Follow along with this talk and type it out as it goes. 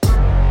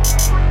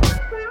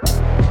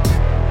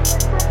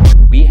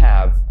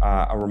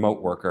a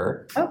remote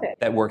worker Okay.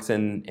 that works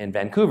in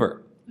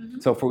Vancouver. Mm-hmm.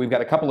 So we've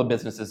got a couple of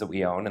businesses that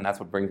we own, and that's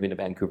what brings me to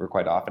Vancouver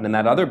quite often. In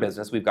that other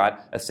business, we've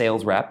got a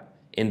sales rep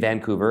in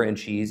Vancouver, and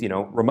she's,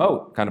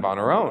 remote, kind of on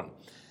her own.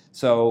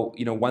 So,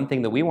 one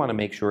thing that we want to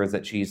make sure is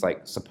that she's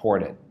like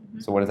supported. Mm-hmm.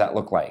 So what does that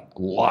look like?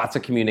 Lots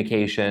of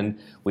communication.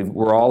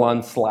 We're all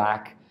on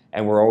Slack,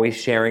 and we're always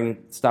sharing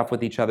stuff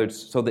with each other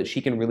so that she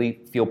can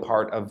really feel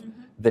part of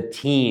the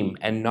team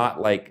and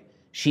not like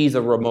she's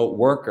a remote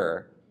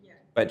worker,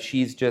 but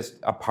she's just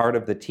a part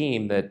of the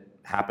team that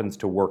happens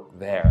to work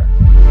there.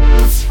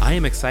 I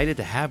am excited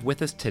to have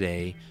with us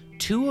today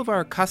two of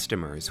our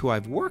customers who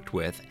I've worked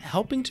with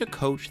helping to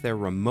coach their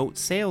remote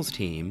sales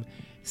team,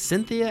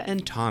 Cynthia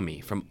and Tommy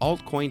from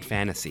Altcoin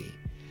Fantasy.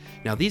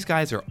 Now, these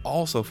guys are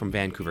also from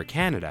Vancouver,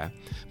 Canada,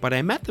 but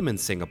I met them in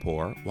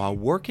Singapore while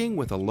working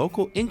with a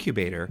local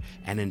incubator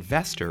and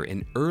investor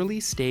in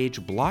early-stage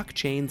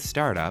blockchain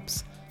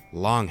startups,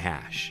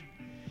 Longhash.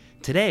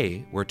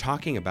 Today, we're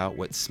talking about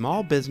what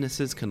small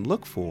businesses can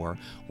look for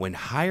when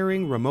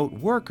hiring remote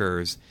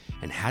workers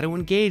and how to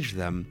engage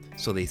them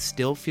so they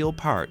still feel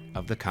part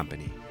of the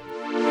company.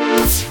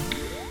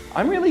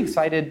 I'm really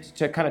excited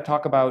to kind of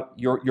talk about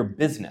your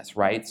business,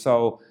 right?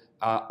 So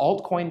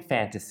Altcoin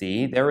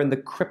Fantasy, they're in the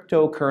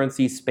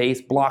cryptocurrency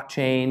space,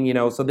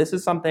 blockchain, so this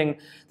is something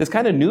that's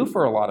kind of new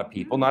for a lot of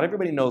people. Not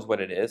everybody knows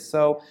what it is.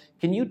 So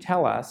can you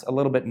tell us a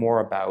little bit more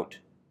about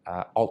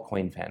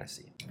Altcoin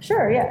Fantasy?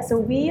 Sure, yeah. So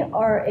we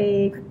are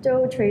a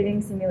crypto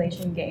trading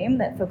simulation game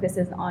that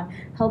focuses on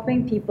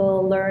helping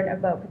people learn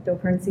about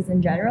cryptocurrencies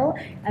in general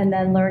and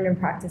then learn and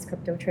practice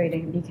crypto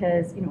trading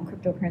because,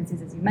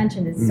 cryptocurrencies, as you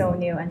mentioned, is so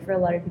new. And for a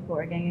lot of people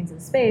who are getting into the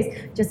space,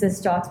 just as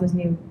stocks was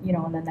new,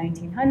 in the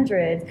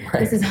 1900s, Right.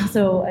 This is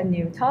also a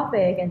new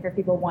topic. And for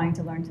people wanting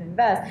to learn to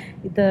invest,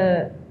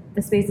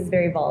 the space is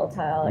very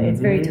volatile. It's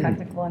very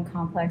technical and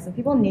complex. So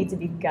people need to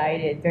be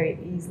guided very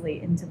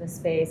easily into the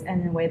space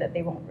and in a way that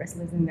they won't risk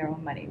losing their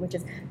own money, which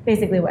is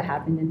basically what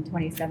happened in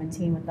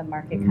 2017 with the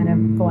market kind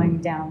of going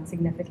down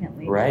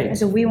significantly. Right. And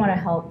so we want to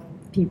help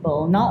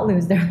people not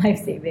lose their life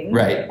savings.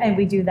 Right. And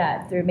we do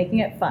that through making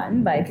it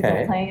fun by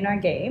people playing in our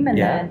game. And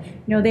Yeah.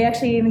 then, they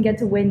actually even get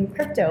to win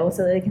crypto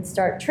so that they can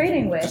start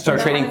trading with.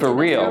 Start trading for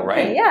real,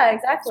 right? Yeah,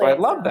 exactly. So I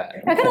love that.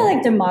 I kind of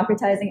like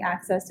democratizing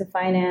access to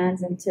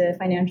finance and to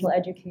financial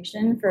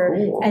education for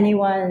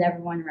anyone and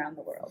everyone around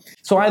the world.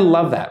 So I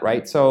love that,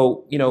 right?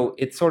 So,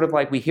 it's sort of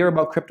like we hear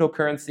about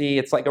cryptocurrency.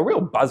 It's like a real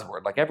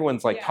buzzword. Like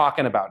everyone's like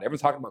talking about it.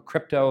 Everyone's talking about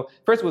crypto.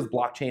 First it was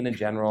blockchain in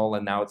general,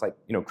 and now it's like,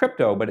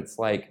 crypto, but it's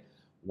like,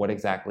 what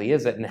exactly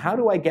is it? And how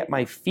do I get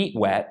my feet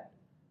wet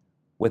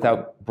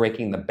without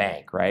breaking the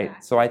bank, right?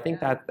 So I think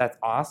that's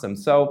awesome.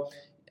 So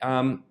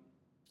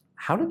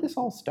how did this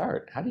all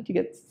start? How did you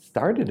get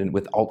started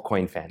with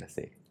Altcoin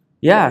Fantasy?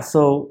 Yeah,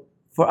 so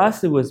for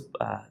us, it was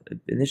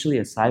initially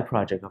a side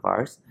project of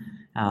ours.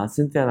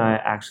 Cynthia and I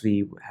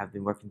actually have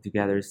been working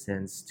together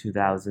since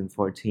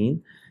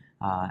 2014.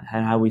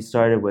 And how we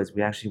started was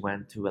we actually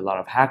went to a lot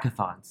of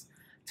hackathons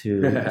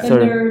to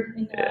sort of...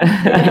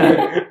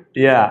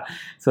 Yeah,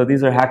 so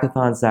these are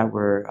hackathons that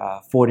were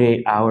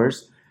 48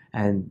 hours,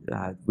 and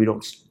we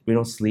don't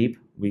sleep.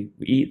 We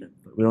eat,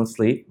 but we don't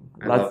sleep.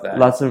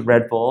 Lots of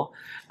Red Bull.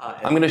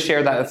 I'm going to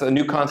share that. It's a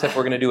new concept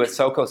we're going to do at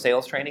SoCo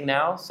Sales Training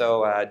now.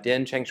 So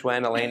Din, Cheng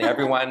Xuan, Elaine,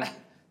 everyone,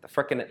 the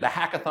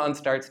hackathon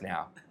starts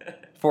now.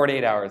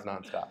 48 hours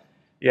nonstop.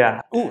 Yeah.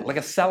 Ooh, like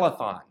a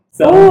sell-a-thon.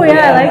 Oh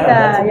yeah, I like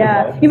that.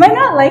 Yeah, you might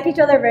not like each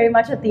other very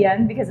much at the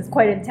end because it's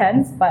quite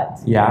intense, but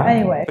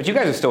anyway. But you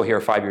guys are still here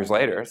 5 years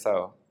later,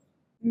 so.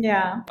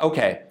 Yeah.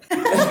 Okay.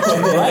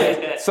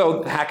 Right.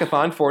 So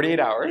hackathon, 48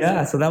 hours.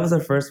 Yeah, so that was the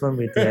first one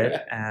we did,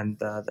 and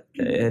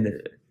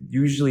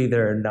usually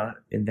they're not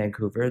in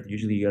Vancouver.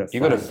 Usually you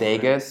go to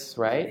Vegas,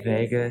 right?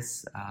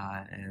 Vegas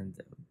and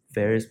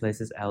various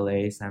places,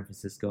 LA, San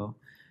Francisco,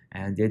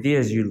 and the idea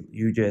is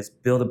you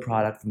just build a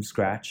product from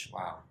scratch.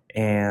 Wow.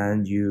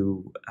 And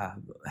you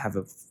have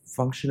a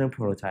functional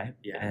prototype,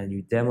 and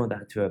you demo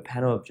that to a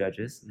panel of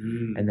judges,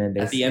 and then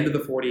at the end of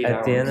the 48 hours.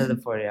 At the end of the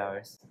 48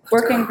 hours.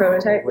 Working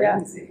prototype,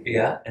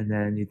 yeah. And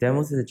then you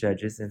demo to the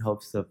judges in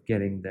hopes of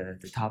getting the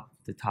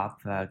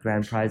top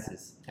grand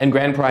prizes. And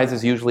grand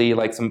prizes usually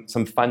like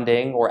some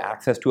funding or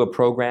access to a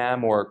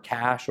program or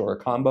cash or a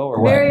combo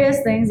or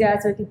various things, yeah.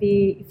 So it could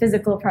be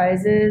physical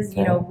prizes.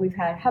 We've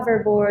had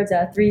hoverboards,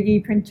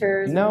 3D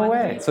printers. No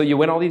way. So you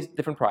win all these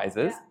different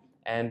prizes,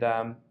 and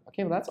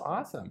okay, well that's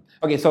awesome.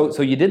 Okay,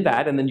 so you did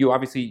that, and then you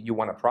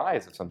won a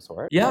prize of some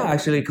sort. Yeah,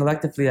 actually,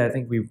 collectively, I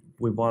think we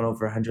won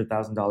over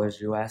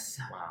 $100,000 US.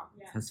 Wow.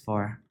 As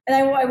far.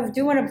 And I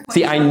do want to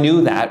see. I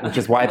knew that, which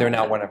is why they're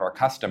now one of our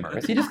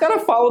customers. You just got to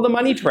follow the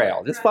money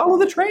trail. Just follow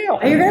the trail.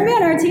 You're going to be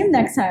on our team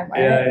next time,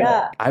 right?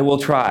 Yeah. I will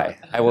try.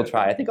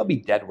 I think I'll be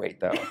dead weight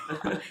though.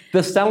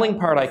 The selling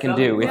part I can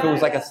do. If it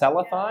was like a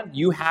sell-a-thon,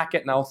 you hack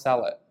it and I'll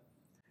sell it.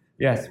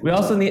 Yes, we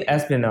also need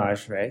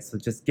espionage, right? So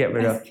just get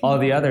rid of all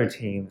the other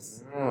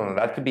teams.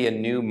 That could be a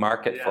new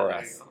market for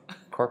us.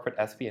 Corporate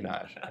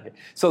espionage. Okay.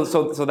 So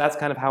that's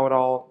kind of how it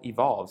all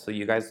evolved. So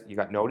you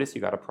got noticed,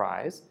 you got a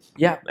prize.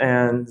 Yeah,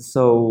 and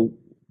so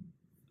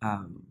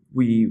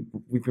we've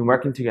been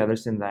working together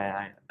since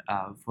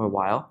for a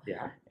while.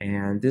 Yeah.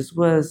 And this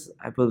was,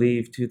 I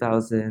believe,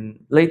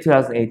 late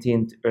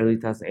 2018, early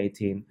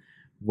 2018,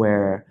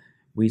 where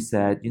we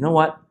said, you know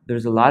what?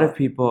 There's a lot of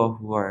people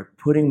who are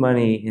putting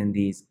money in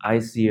these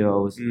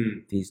ICOs,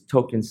 these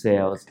token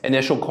sales.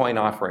 Initial coin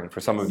offering for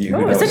some of you. Oh,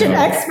 who you're don't such an know.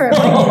 expert.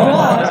 Oh my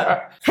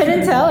gosh.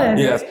 Hidden talent.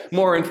 Yes,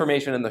 more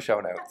information in the show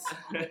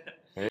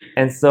notes.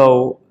 And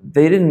so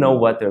they didn't know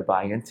what they're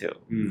buying into,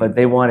 but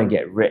they want to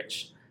get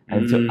rich.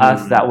 And to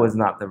us, that was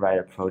not the right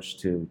approach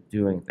to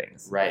doing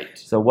things. Right.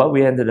 So what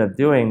we ended up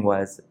doing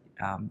was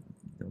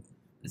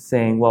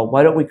saying, well,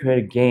 why don't we create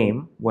a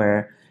game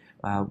where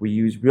we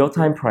use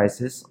real-time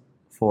prices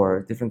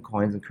for different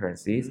coins and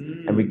currencies,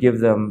 and we give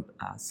them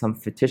some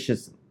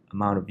fictitious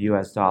amount of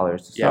US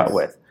dollars to start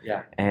with,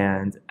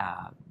 and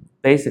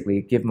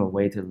basically give them a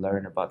way to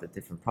learn about the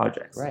different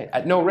projects. Right,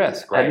 at no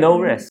risk, right? At no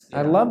risk.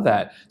 I love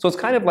that. So it's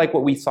kind of like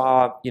what we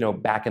saw,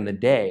 back in the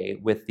day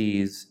with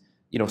these,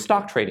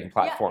 stock trading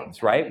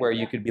platforms, right? Where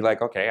you could be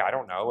like, okay, I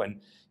don't know,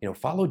 and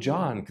follow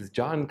John because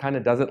John kind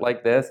of does it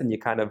like this, and you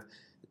kind of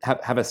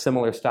have a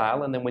similar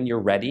style, and then when you're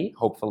ready,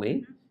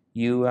 hopefully,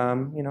 you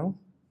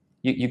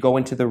you go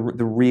into the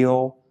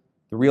real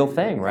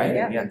thing, right?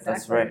 Yeah, Yeah, exactly.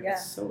 that's right. Yeah.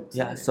 So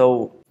Yeah.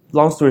 So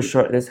long story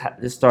short, this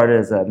started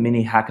as a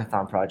mini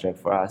hackathon project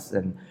for us,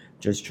 and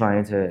just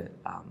trying to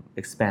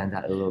expand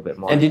that a little bit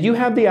more. And did you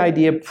have the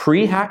idea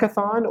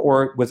pre-hackathon,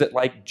 or was it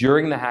like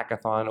during the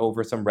hackathon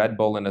over some Red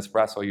Bull and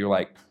espresso, you're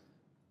like,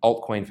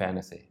 altcoin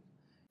fantasy?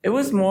 It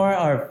was more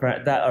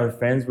that our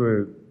friends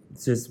were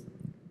just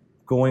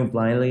going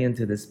blindly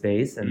into the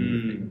space,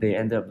 and they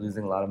ended up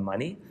losing a lot of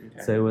money.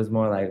 Okay. So it was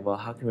more like, well,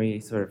 how can we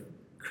sort of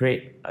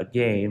create a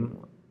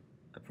game,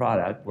 a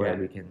product where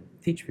we can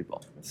teach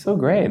people? So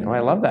great. Oh, I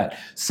love that.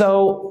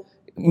 So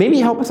maybe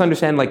help us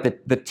understand like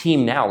the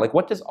team now. Like,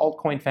 what does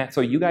altcoin fantasy?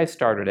 So you guys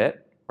started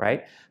it,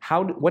 right?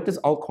 What does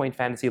altcoin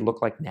fantasy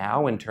look like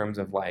now in terms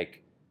of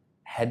like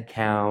head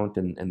count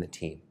and the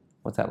team?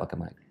 What's that looking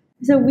like?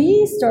 So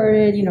we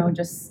started,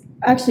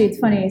 actually it's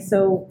funny.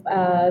 So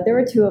there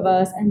were two of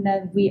us, and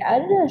then we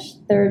added a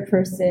third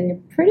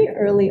person pretty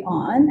early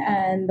on.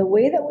 And the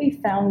way that we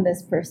found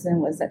this person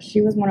was that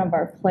she was one of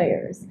our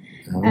players,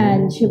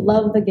 and she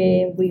loved the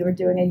game. We were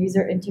doing a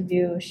user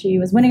interview. She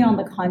was winning on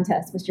the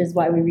contest, which is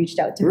why we reached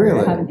out to her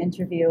Really? to have an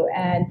interview.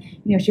 And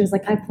she was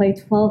like, I play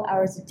 12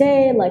 hours a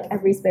day, like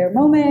every spare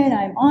moment.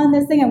 I'm on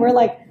this thing, and we're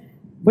like,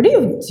 what are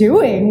you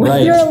doing with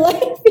Right. your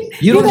life?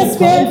 You don't have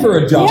time for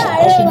a job. Yeah, How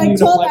I can know, you like not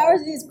 12 like-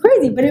 hours is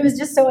crazy, but it was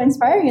just so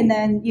inspiring. And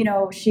then,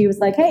 she was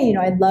like, hey,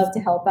 I'd love to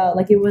help out.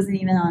 Like, it wasn't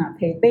even on a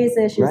paid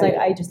basis. She was Right.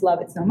 like, I just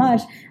love it so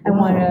much. I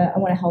want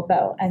to help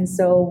out. And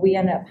so we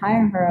ended up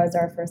hiring her as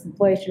our first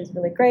employee. She was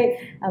really great.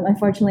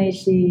 Unfortunately,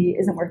 she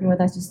isn't working with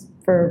us just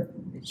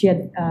she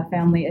had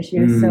family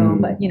issues. So,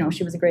 but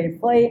she was a great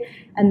employee.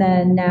 And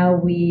then now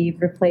we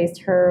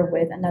replaced her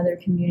with another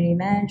community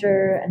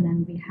manager, and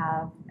then we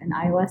have an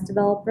iOS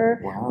developer.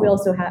 Wow. We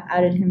also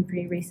added him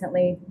pretty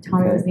recently.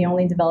 Tommy Okay. was the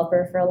only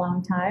developer for a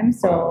long time.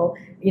 So,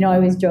 I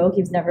always joke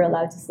he was never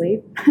allowed to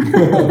sleep.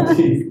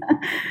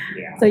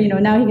 So,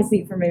 now he can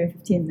sleep for maybe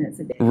 15 minutes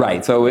a day.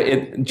 Right. So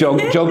joke,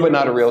 but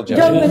not a real joke.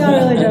 Joke, but not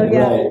really joke,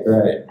 yeah.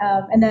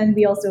 Right. And then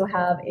we also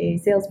have a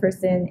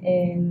salesperson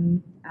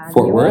in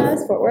Fort the Worth?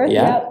 US, Fort Worth,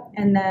 Yeah. yep.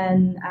 And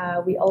then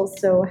we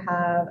also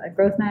have a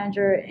growth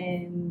manager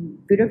in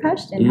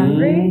Budapest in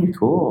Hungary.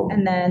 Cool.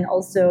 And then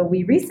also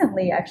we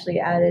recently actually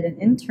added an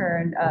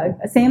intern,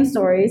 same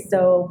story.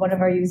 So one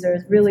of our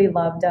users really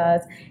loved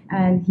us,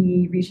 and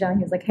he reached out and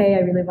he was like, hey, I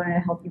really wanted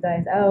to help you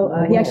guys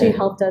out. He actually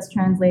helped us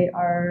translate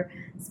our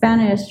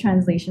Spanish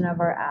translation of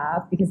our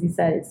app because he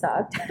said it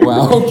sucked.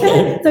 Wow,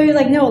 okay. So he was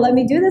like, no, let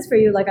me do this for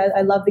you. Like,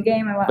 I love the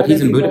game. I want But other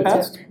he's in people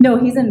Budapest? No,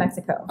 he's in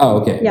Mexico.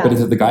 Oh, okay. Yeah. But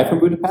is it the guy from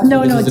Budapest?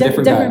 No, or this no, is a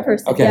different guy?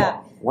 person. Okay.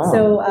 Yeah. Wow.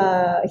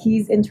 So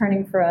he's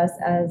interning for us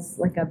as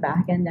like a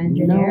back-end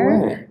engineer.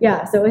 No way.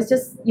 Yeah, so it's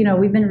just,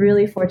 we've been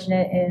really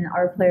fortunate in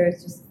our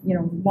players just,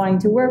 wanting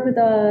to work with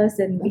us,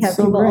 and we That's have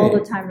so people all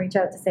great. the time reach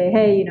out to say,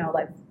 hey,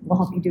 like, we'll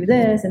help you do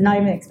this, and not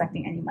even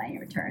expecting any money in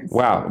return.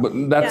 Wow, but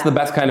that's Yeah. the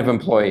best kind of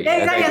employee, Yeah,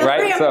 exactly, I think, the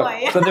right? free So,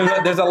 employee.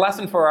 so there's a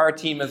lesson for our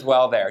team as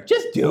well there.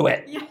 Just do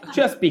it,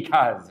 just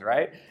because,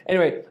 right?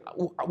 Anyway,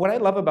 what I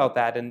love about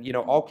that, and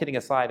all kidding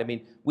aside, I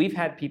mean, we've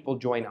had people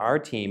join our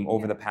team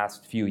over the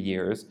past few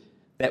years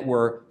that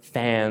were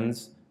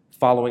fans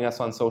following us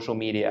on social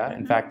media.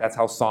 In fact, that's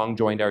how Song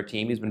joined our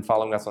team. He's been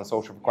following us on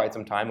social for quite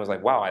some time. Was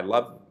like, wow, I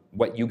love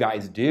what you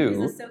guys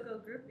do. He's a Soko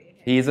groupie.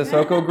 He's a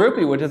Soko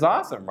groupie, which is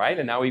awesome, right?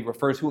 And now he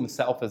refers to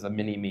himself as a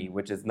mini me,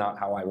 which is not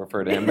how I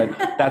refer to him, but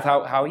that's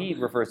how he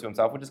refers to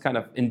himself, which is kind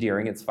of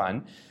endearing. It's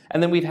fun.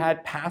 And then we've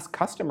had past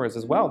customers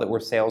as well that were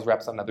sales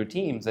reps on other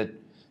teams that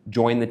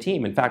joined the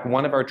team. In fact,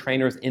 one of our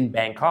trainers in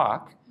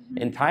Bangkok,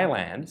 in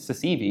Thailand,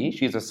 Sasivi,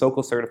 she's a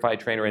Soko certified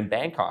trainer in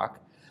Bangkok.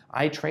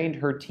 I trained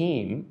her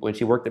team when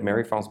she worked at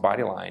Mary France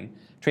Bodyline,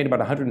 trained about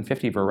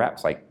 150 of her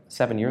reps like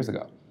 7 years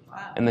ago.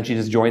 Wow. And then she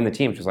just joined the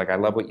team. She was like, I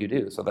love what you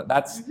do. So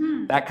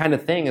that kind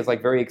of thing is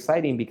like very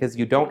exciting because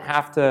you don't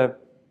have to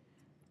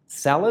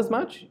sell as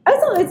much?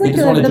 It's like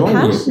just wanna the join you.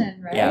 passion,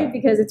 right? Yeah.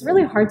 Because it's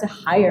really hard to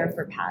hire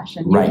for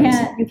passion. You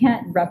Right.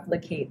 can't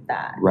replicate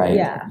that. Right.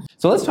 Yeah.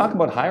 So let's talk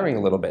about hiring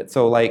a little bit.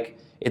 So like,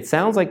 it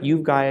sounds like you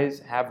guys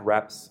have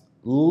reps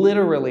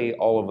literally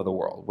all over the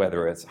world,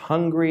 whether it's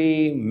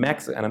Hungary,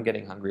 Mexico, and I'm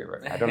getting hungry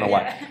right now. I don't know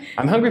why.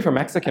 I'm hungry for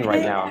Mexican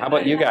right now. How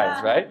about you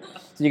guys, right?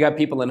 So you got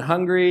people in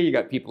Hungary, you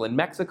got people in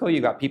Mexico,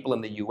 you got people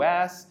in the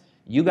US.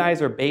 You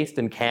guys are based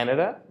in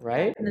Canada,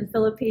 right? And then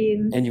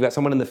Philippines. And you got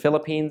someone in the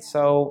Philippines.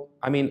 So,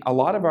 I mean, a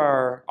lot of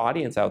our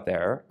audience out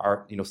there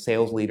are,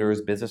 sales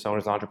leaders, business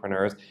owners,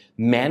 entrepreneurs,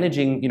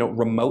 managing,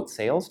 remote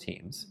sales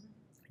teams.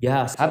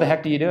 Yeah. How the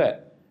heck do you do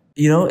it?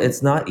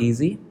 It's not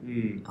easy.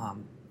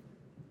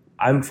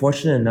 I'm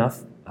fortunate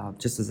enough,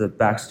 just as a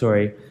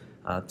backstory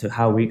to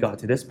how we got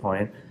to this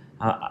point,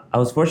 I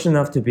was fortunate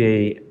enough to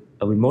be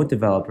a remote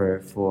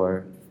developer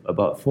for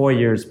about 4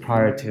 years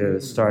prior to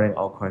starting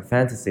Alcorn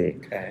Fantasy.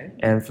 Okay.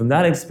 And from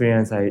that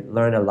experience, I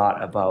learned a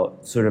lot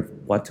about sort of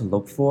what to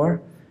look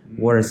for,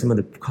 what are some of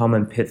the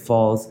common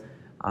pitfalls,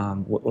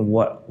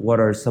 what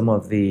are some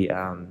of the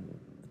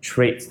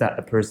traits that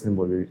a person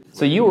would.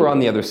 So you were on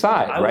the other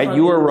side, I was right? on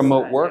You the were a other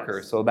remote side, worker,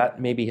 yes. so that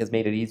maybe has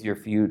made it easier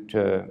for you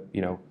to,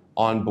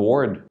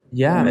 onboard.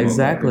 Yeah, remote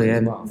exactly. workers as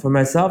And well. for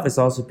myself, it's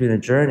also been a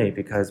journey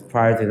because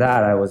prior to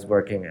that, I was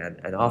working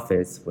at an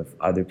office with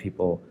other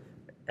people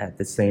at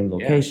the same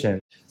location.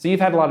 So you've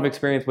had a lot of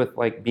experience with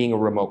like being a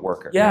remote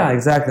worker. Yeah, right?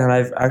 exactly. And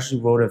I've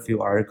actually wrote a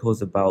few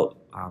articles about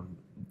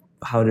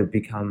how to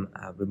become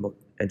a remote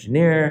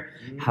engineer,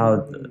 how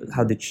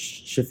to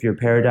shift your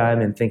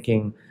paradigm and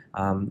thinking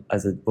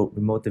as a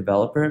remote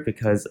developer.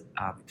 Because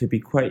to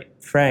be quite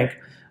frank,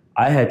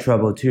 I had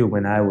trouble too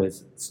when I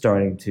was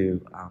starting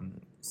to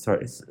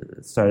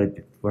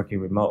started working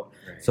remote.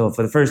 Right. So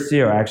for the first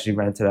year, I actually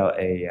rented out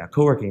a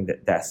co-working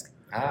desk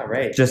Ah,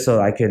 right. just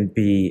so I can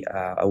be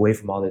away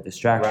from all the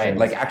distractions. Right,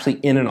 like actually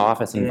in an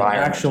office In an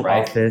environment, actual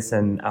right? office,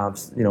 and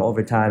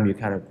over time you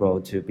kind of grow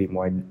to be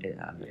more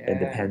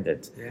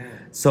independent. Yeah.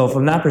 So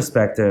from that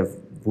perspective,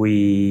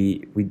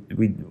 we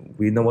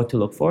know what to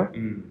look for,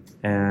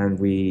 and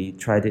we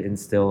try to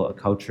instill a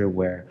culture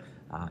where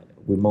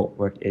remote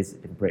work is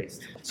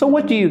embraced. So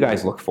what do you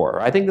guys look for?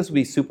 I think this would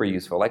be super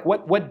useful. Like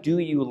what do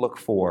you look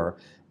for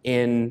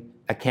in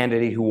a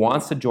candidate who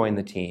wants to join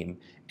the team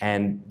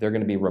and they're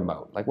going to be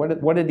remote? Like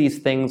what are these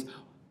things?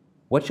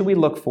 What should we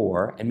look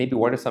for? And maybe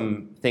what are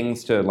some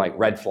things to like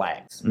red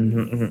flags?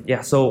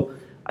 Yeah, so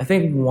I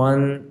think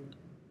one,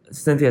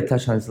 Cynthia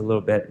touched on this a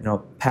little bit,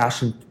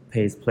 passion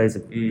plays a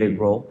big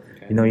role.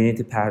 Okay. You need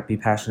to be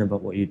passionate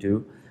about what you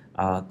do.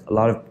 A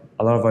lot of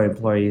our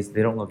employees,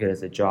 they don't look at it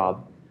as a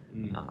job.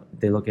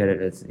 They look at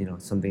it as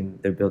something,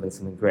 they're building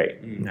something great.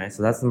 Right?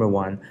 So that's number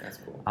one. That's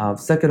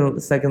cool.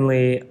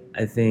 Secondly,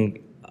 I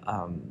think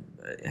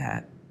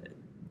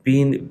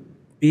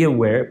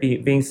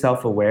being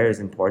self-aware is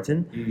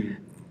important.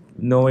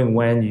 Knowing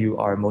when you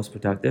are most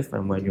productive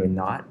and when you're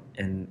not,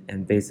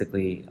 and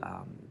basically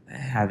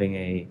having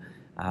a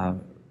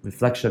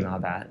reflection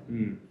on that,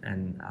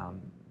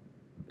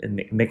 and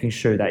making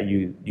sure that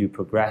you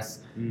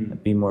progress,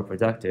 be more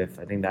productive.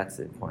 I think that's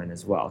important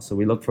as well. So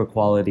we look for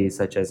qualities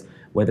such as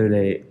whether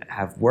they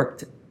have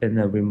worked in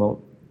a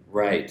remote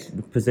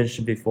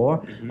position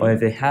before, or if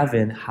they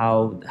haven't,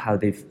 how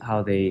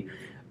they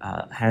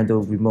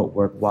handle remote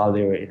work while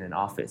they were in an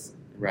office,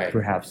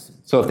 perhaps.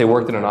 So if they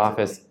worked in an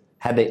office,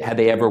 had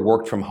they ever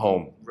worked from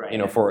home,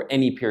 Right. for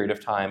any period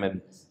of time,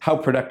 and how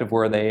productive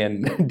were they,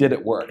 and did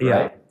it work? Yeah,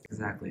 Right?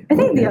 exactly. I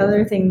think the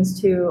other things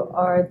too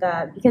are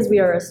that because we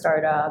are a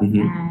startup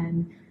Mhm.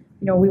 and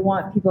we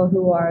want people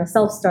who are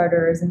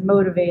self-starters and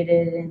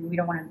motivated, and we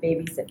don't want to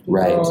babysit people.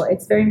 Right.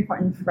 It's very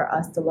important for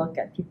us to look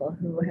at people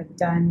who have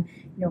done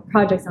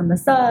projects on the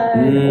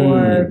side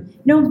or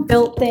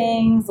built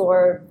things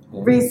or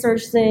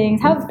researched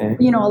things, have Okay.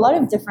 a lot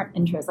of different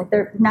interests. Like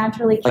they're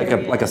naturally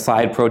curious. Like a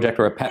side project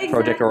or a pet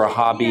project or a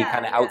Exactly, hobby, yeah,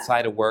 kind of yeah.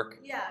 outside of work,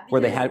 Yeah,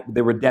 where because-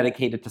 they were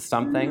dedicated to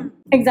something.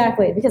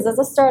 Exactly, because as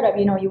a startup,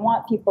 you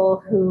want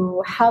people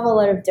who have a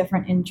lot of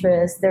different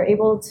interests. They're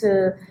able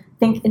to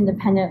think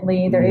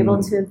independently. They're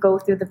able to go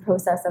through the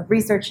process of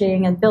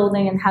researching and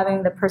building and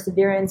having the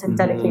perseverance and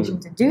dedication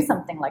to do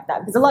something like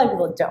that. Because a lot of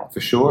people don't. For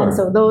sure. And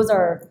so those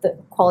are the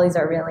qualities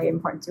are really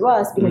important to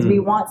us because we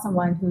want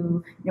someone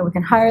who we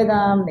can hire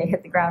them. They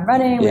hit the ground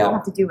running. We Yeah. don't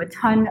have to do a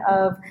ton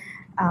of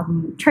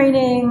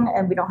training,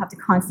 and we don't have to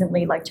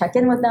constantly check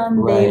in with them.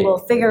 Right. They will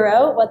figure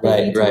out what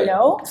they need to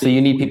know. So you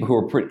need people who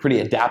are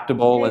pretty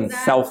adaptable and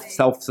Exactly.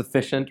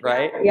 self-sufficient,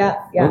 right? Yeah.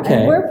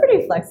 Okay. And we're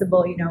pretty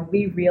flexible.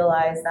 We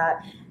realize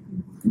that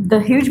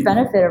the huge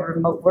benefit of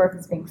remote work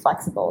is being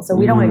flexible. So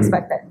we don't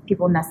expect that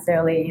people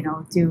necessarily,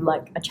 do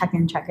a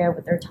check-in, check-out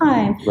with their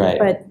time. Right.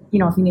 But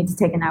if you need to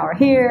take an hour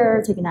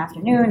here, take an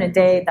afternoon, a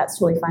day, that's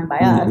totally fine by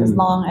us, as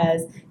long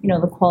as,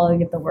 the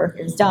quality of the work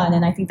is done.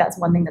 And I think that's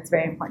one thing that's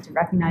very important to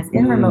recognize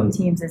in remote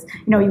teams is,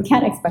 you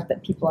can't expect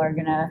that people are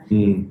going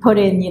to put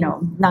in,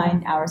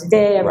 9 hours a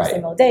day, every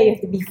single day. You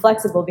have to be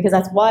flexible because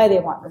that's why they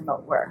want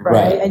remote work,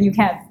 right? And you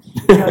can't,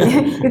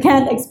 you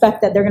can't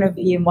expect that they're going to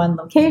be in one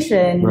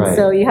location.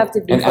 So you have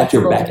to be and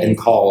flexible. at your beck and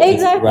call.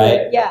 Exactly.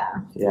 Right? Yeah.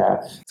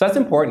 So that's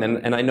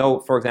important. And I know,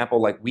 for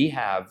example, like we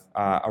have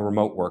a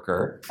remote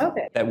worker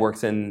that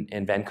works in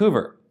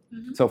Vancouver.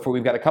 So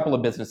we've got a couple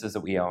of businesses that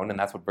we own, and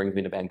that's what brings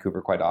me to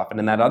Vancouver quite often.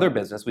 In that other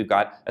business, we've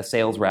got a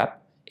sales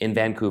rep in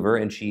Vancouver,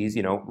 and she's,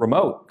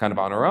 remote, kind of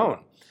on her own.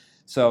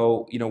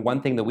 So,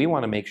 one thing that we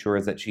want to make sure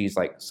is that she's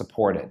like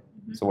supported.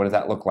 So what does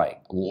that look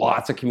like?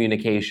 Lots of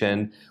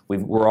communication.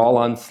 We're all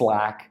on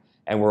Slack,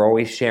 and we're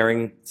always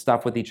sharing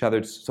stuff with each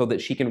other so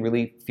that she can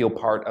really feel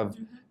part of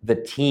the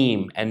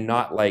team and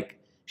not like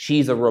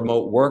she's a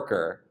remote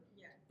worker,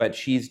 but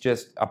she's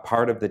just a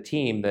part of the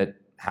team that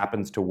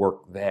happens to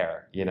work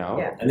there,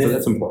 And so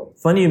that's important.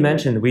 Funny you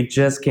mentioned, we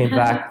just came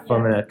back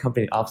from a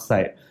company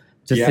offsite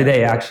just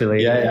today,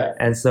 actually.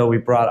 And so we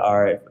brought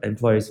our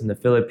employees from the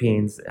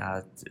Philippines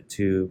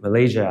to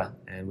Malaysia,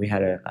 and we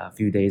had a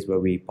few days where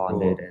we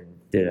bonded and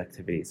did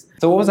activities.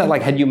 So what was that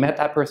like? Had you met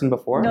that person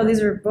before? No,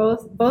 these were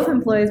both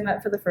employees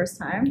met for the first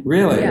time.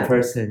 Really? In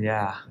person,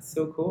 yeah. That's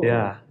so cool.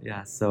 Yeah.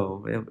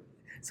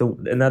 So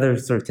another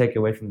sort of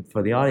takeaway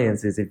for the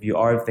audience is if you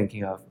are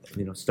thinking of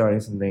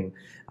starting something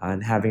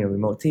and having a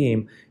remote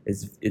team,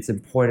 it's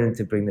important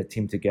to bring the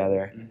team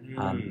together.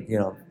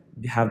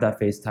 Have that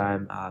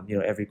FaceTime,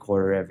 every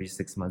quarter, every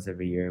 6 months,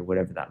 every year,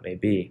 whatever that may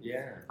be.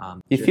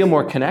 You feel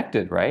more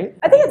connected, right?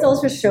 I think it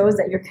also shows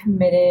that you're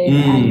committed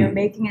and you're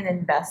making an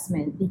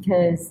investment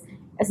because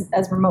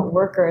as remote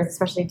workers,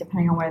 especially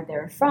depending on where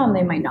they're from,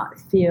 they might not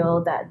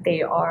feel that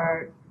they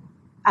are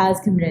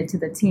as committed to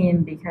the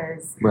team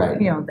because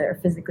they're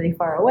physically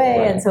far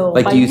away, and so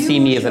like, do you see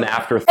me as an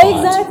afterthought?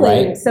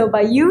 Exactly. Right? So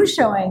by you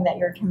showing that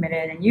you're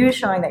committed and you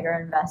showing that you're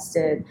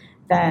invested,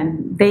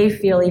 then they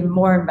feel even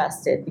more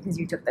invested because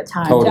you took the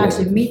time to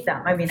actually meet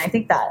them. I mean, I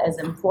think that as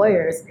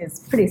employers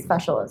is pretty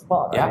special as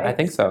well, right? Yeah, I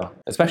think so.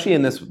 Especially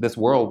in this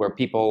world where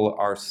people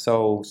are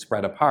so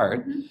spread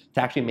apart,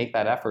 to actually make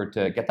that effort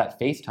to get that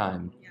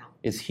FaceTime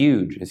is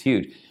huge.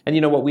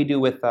 And what we do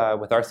with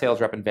our sales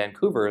rep in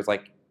Vancouver is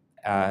like,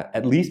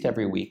 at least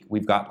every week,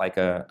 we've got like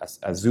a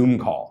Zoom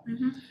call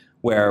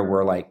where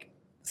we're like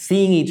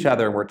seeing each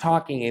other and we're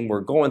talking and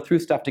we're going through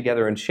stuff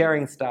together and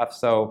sharing stuff.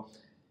 So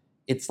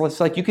it's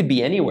like you could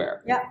be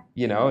anywhere.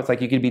 It's like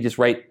you could be just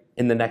right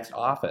in the next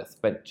office.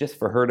 But just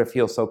for her to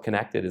feel so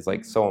connected is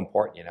like so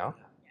important, And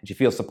she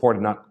feels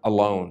supported, not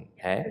alone.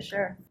 Hey? For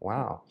sure.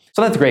 Wow.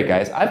 So that's great,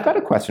 guys. I've got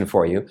a question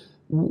for you.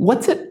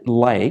 What's it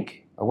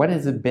like, or what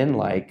has it been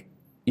like,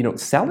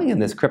 selling in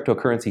this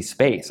cryptocurrency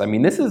space? I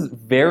mean, this is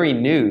very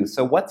new.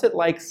 So what's it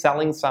like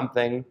selling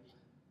something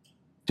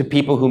to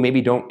people who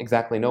maybe don't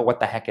exactly know what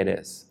the heck it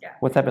is?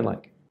 What's that been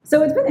like?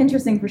 So it's been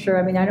interesting for sure.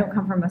 I mean, I don't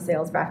come from a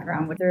sales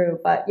background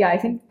but I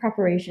think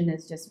preparation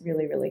is just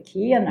really, really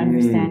key and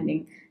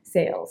understanding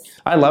sales.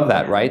 I love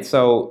that, right?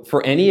 So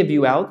for any of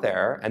you out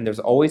there, and there's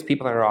always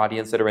people in our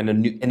audience that are in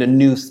a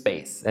new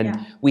space, and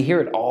we hear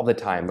it all the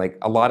time. Like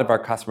a lot of our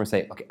customers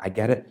say, okay, I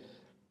get it,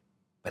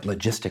 but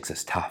logistics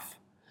is tough.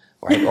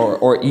 Right?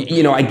 Or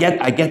I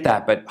get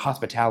that, but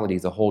hospitality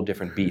is a whole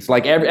different beast.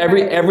 Like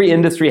every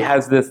industry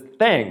has this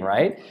thing,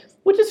 right?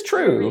 Which is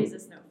true.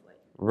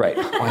 Right.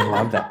 Oh, I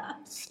love that.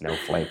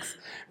 Snowflakes.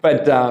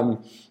 But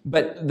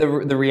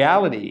the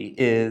reality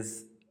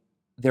is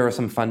there are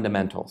some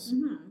fundamentals,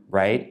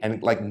 right?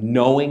 And like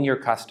knowing your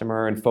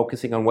customer and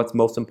focusing on what's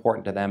most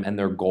important to them and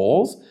their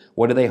goals.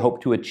 What do they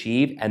hope to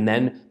achieve? And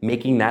then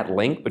making that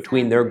link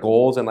between their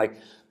goals and like,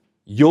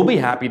 you'll be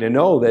happy to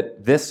know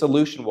that this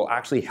solution will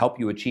actually help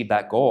you achieve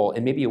that goal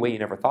in maybe a way you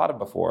never thought of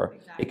before.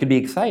 It could be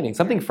exciting,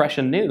 something fresh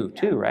and new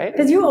too, right?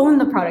 Because you own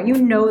the product, you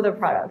know the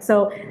product.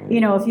 So,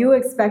 if you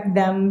expect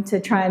them to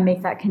try and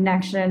make that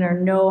connection or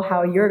know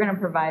how you're going to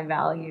provide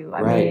value,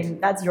 I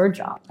mean, that's your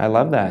job. I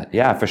love that.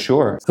 Yeah, for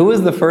sure. Who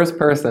was the first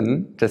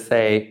person to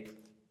say,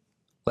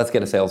 let's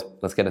get a sales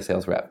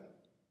rep?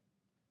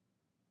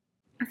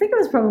 I think it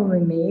was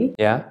probably me.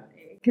 Yeah?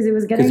 Because it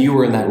was getting. Because you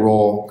were in that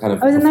role, kind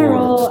of. I was in that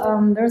role.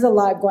 There was a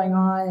lot going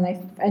on,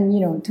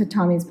 and to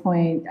Tommy's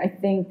point, I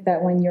think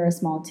that when you're a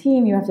small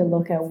team, you have to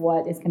look at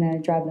what is going to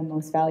drive the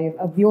most value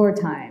of your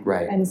time.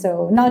 Right. And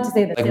so, not to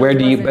say that. Like where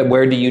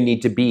do you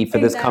need to be for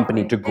this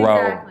company to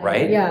grow,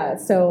 right? Yeah.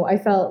 So I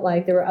felt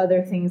like there were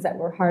other things that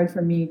were hard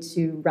for me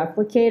to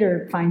replicate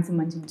or find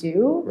someone to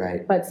do.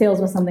 Right. But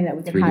sales was something that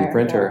we could 3D hire.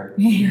 printer.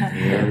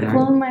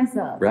 Clone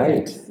myself.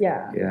 Right.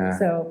 Yeah.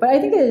 So, but I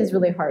think it is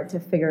really hard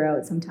to figure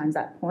out sometimes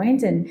that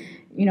point. And,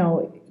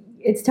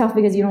 it's tough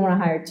because you don't want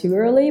to hire too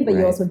early, but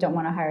you also don't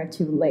want to hire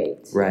too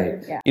late.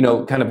 Right. Yeah.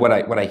 Kind of what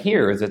I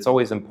hear is it's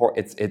always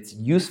important. It's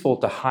useful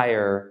to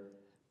hire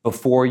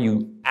before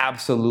you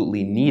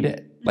absolutely need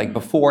it. Like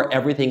before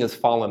everything is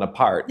fallen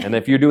apart. And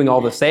if you're doing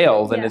all the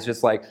sales and Yeah. it's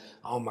just like,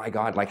 oh my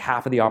God, like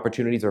half of the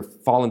opportunities are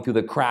falling through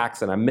the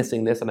cracks and I'm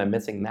missing this and I'm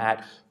missing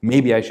that.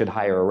 Maybe I should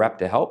hire a rep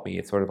to help me.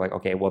 It's sort of like,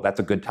 okay, well, that's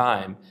a good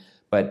time.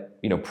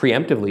 But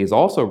preemptively is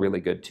also really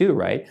good too,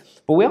 right?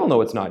 But we all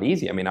know it's not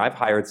easy. I mean, I've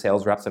hired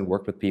sales reps and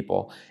worked with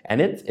people, and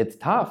it's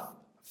tough.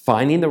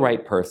 Finding the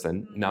right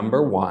person,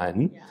 number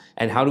one,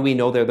 and how do we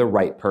know they're the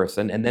right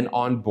person, and then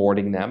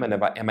onboarding them, and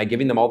am I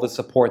giving them all the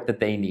support that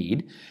they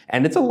need?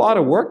 And it's a lot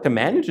of work to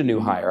manage a new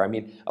hire. I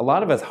mean, a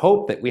lot of us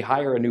hope that we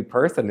hire a new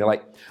person, they're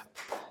like,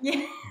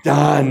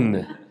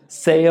 done,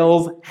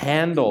 sales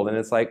handled, and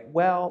it's like,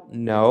 well,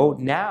 no,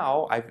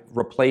 now I've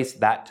replaced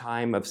that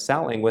time of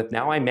selling with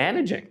now I'm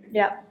managing,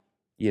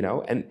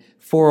 and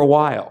for a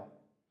while.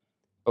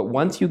 But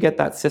once you get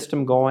that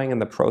system going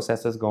and the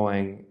processes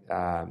going,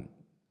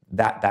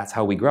 that's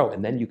how we grow.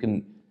 And then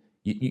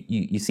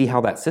you see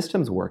how that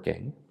system's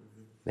working,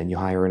 then you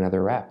hire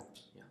another rep,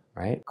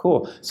 right?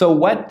 Cool. So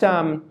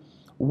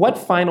what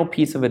final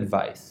piece of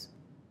advice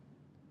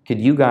could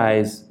you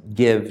guys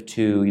give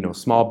to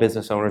small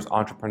business owners,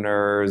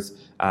 entrepreneurs,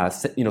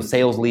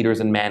 sales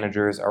leaders and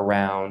managers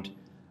around,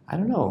 I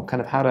don't know,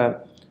 kind of how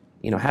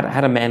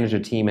to manage a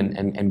team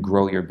and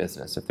grow your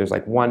business? If there's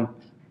like one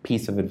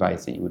piece of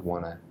advice that you would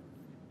want to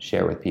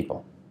share with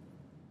people.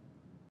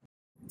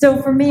 So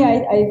for me,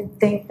 I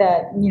think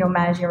that,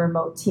 managing a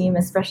remote team,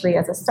 especially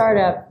as a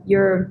startup,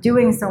 you're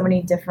doing so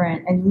many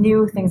different and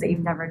new things that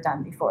you've never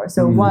done before.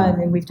 So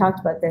one, and we've talked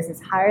about this, is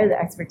hire the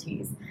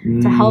expertise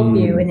to help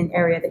you in an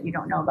area that you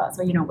don't know about.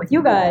 So, with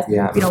you guys,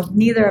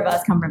 neither of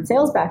us come from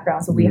sales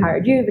background. So we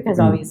hired you because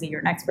obviously you're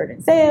an expert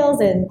in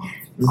sales, and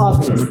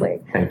obviously.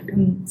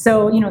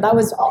 So, that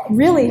was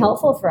really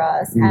helpful for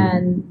us.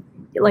 And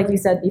like you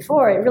said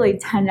before, it really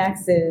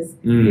 10x's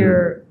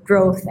your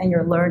growth and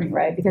your learning,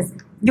 right? Because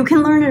you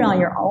can learn it on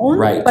your own,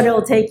 but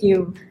it'll take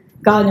you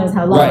God knows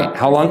how long. Right.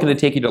 How long can it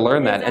take you to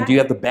learn that? And do you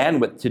have the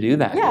bandwidth to do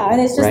that? Yeah,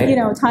 and it's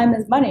just, time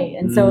is money.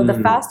 And so the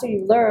faster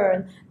you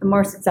learn, the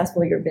more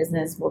successful your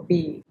business will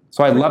be.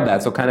 So I love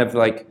that. So kind of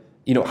like,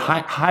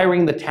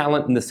 hiring the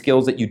talent and the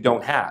skills that you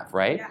don't have,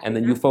 right? Yeah, and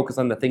then you focus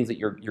on the things that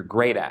you're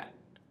great at.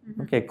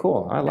 Okay,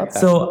 cool. I love that.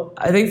 So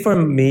I think for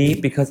me,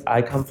 because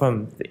I come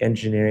from the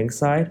engineering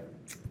side,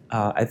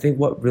 I think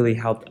what really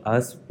helped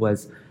us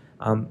was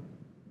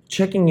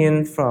checking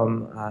in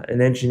from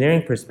an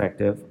engineering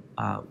perspective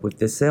with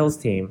the sales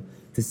team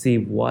to see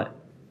what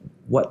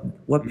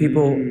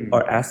people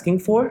are asking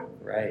for,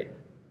 right,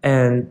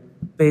 and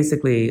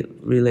basically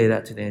relay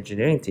that to the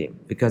engineering team.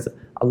 Because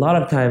a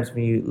lot of times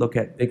when you look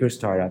at bigger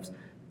startups,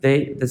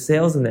 the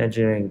sales and the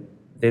engineering,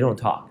 they don't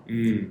talk,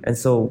 and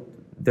so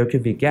there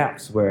could be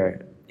gaps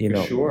where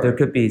there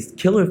could be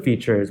killer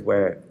features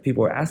where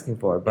people are asking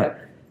for, but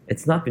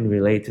it's not been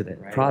relayed to the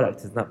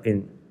product. It's not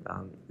been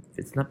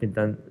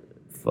done,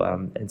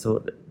 and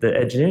so the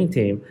engineering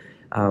team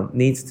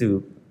needs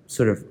to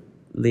sort of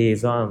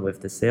liaison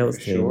with the sales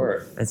team,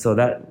 and so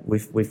that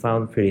we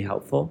found pretty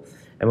helpful.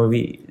 And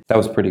that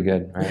was pretty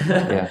good, right?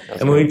 Yeah.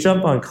 And when we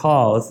jump on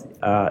calls,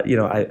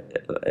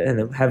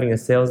 and having a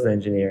sales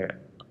engineer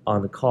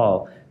on the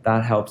call,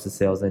 that helps the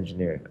sales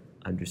engineer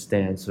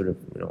understand sort of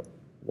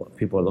what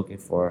people are looking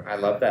for. I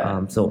love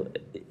that. So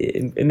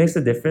it makes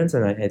a difference,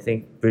 and I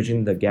think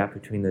bridging the gap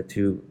between the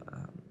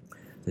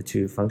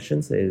two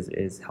functions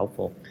is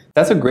helpful.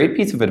 That's a great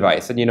piece of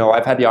advice. And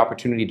I've had the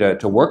opportunity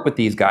to work with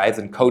these guys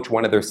and coach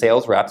one of their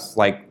sales reps,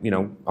 like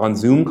on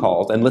Zoom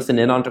calls, and listen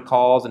in onto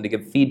calls and to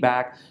give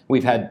feedback.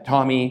 We've had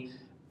Tommy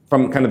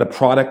from kind of the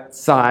product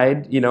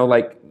side,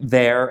 like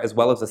there, as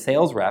well as a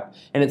sales rep.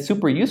 And it's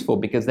super useful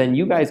because then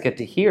you guys get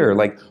to hear,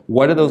 like,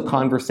 what are those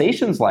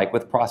conversations like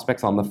with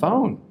prospects on the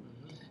phone,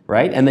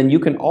 right? And then you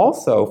can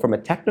also, from a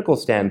technical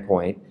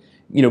standpoint,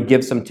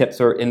 give some tips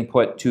or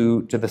input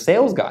to the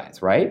sales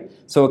guys, right?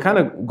 So it kind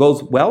of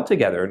goes well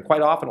together. And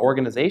quite often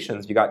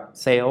organizations, you got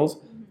sales,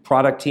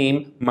 product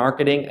team,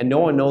 marketing, and no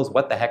one knows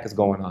what the heck is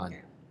going on.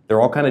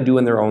 They're all kind of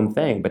doing their own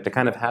thing, but to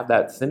kind of have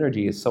that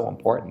synergy is so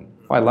important.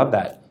 Oh, I love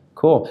that.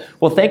 Cool.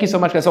 Well, thank you so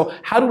much, guys. So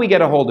how do we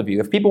get a hold of you?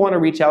 If people want to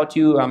reach out to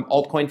you,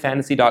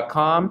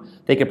 altcoinfantasy.com.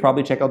 They could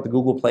probably check out the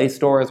Google Play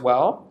Store as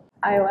well.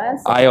 iOS.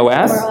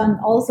 We're on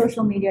all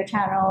social media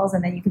channels,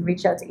 and then you can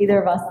reach out to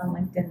either of us on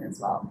LinkedIn as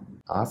well.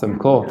 Awesome.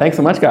 Cool. Thanks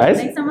so much, guys.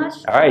 Thanks so much.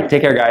 All right.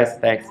 Take care, guys.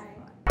 Thanks.